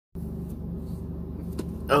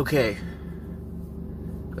Okay.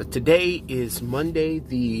 Today is Monday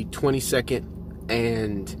the 22nd,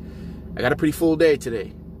 and I got a pretty full day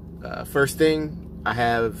today. First thing, I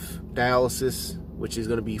have dialysis, which is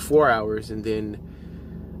going to be 4 hours, and then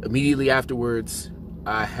immediately afterwards,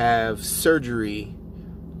 I have surgery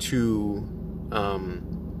to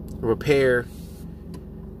repair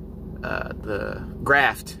the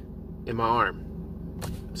graft in my arm.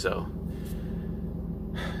 So,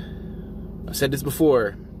 I've said this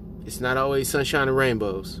before, it's not always sunshine and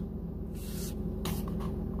rainbows.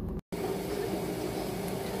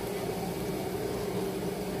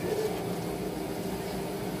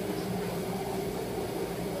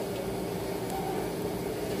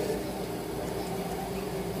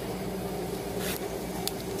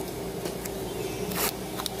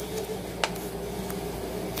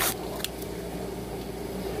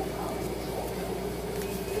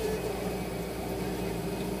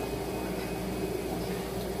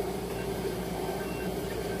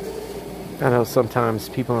 I know sometimes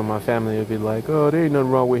people in my family will be like, "Oh, there ain't nothing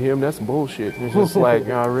wrong with him. That's bullshit." And it's just like,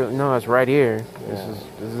 no, it's right here. Yeah.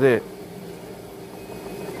 This is it.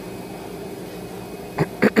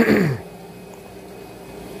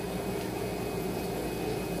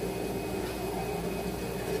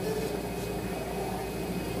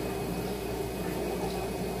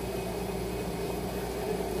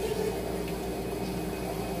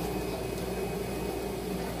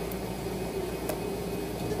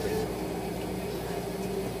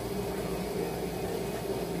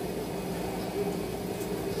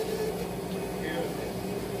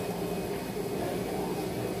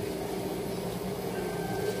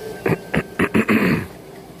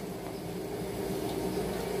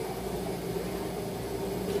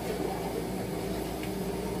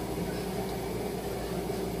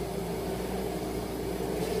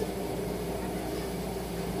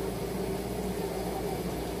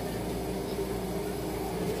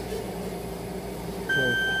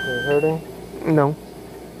 Is it hurting? No.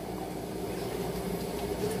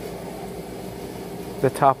 The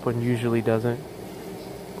top one usually doesn't.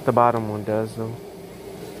 The bottom one does, though.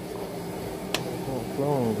 It's not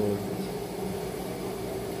flowing good.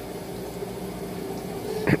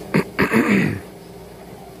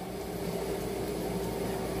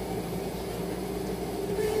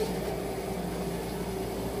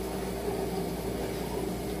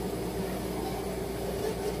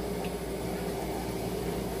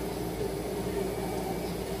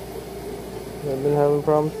 Have been having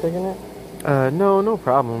problems taking it? No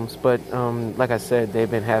problems. But like I said, they've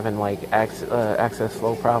been having like access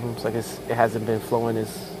flow problems. Like it hasn't been flowing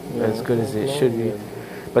as good as it should be.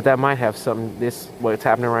 But that might have something. What's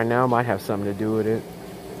happening right now might have something to do with it.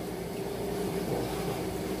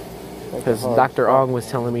 Because Dr. Ong was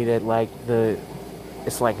telling me that like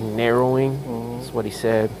it's like narrowing. Mm-hmm. That's what he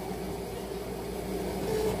said.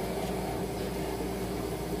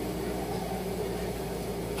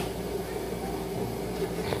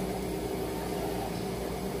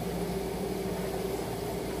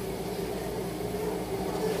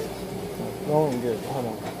 Flowing good. Hold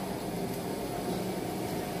on.